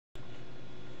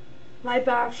my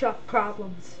Bioshock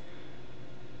Problems.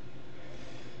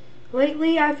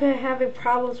 Lately I've been having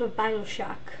problems with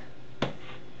Bioshock.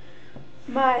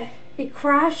 It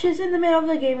crashes in the middle of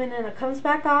the game and then it comes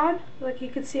back on, like you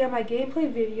can see on my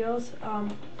gameplay videos.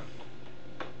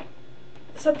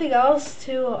 Something else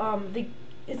too,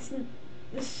 it's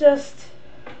just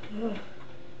what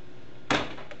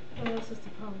else is the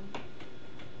problem?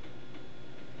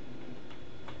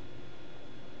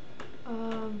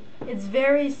 It's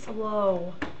very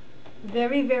slow.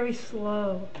 Very, very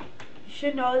slow. You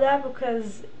should know that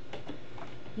because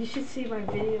you should see my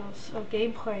videos of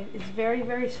gameplay. It's very,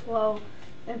 very slow.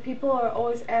 And people are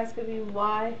always asking me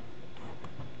why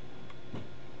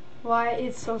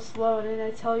it's so slow. And then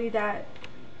I tell you that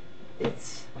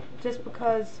it's just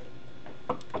because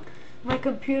my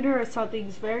computer or something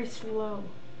is very slow.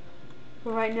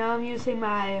 But right now I'm using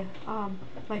my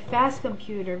my fast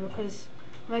computer because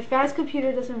my fast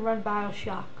computer doesn't run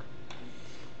Bioshock.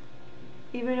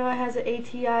 Even though it has an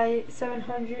ATI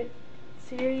 700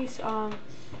 series,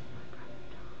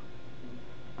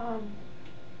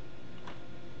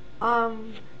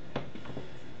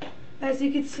 as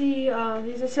you can see,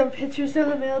 these are some pictures of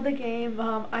the middle of the game.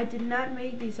 I did not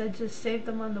make these, I just saved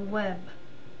them on the web.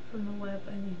 From the web,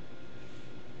 I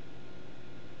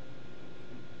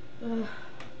mean.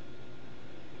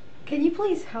 Can you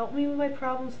please help me with my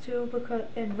problems too?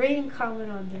 And rate and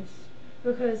comment on this.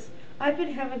 Because I've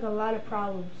been having a lot of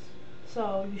problems.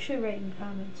 So you should rate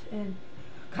and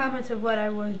comment of what I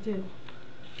want to do.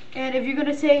 And if you're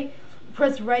gonna say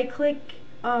press right click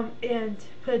and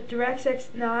put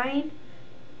DirectX 9,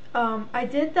 I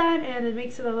did that and it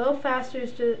makes it a little faster,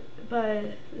 but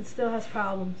it still has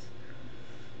problems.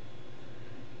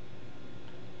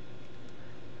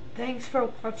 Thanks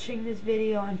for watching this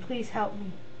video and please help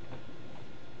me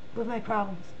with my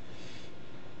problems.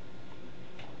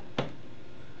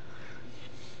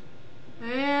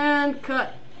 And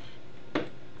cut.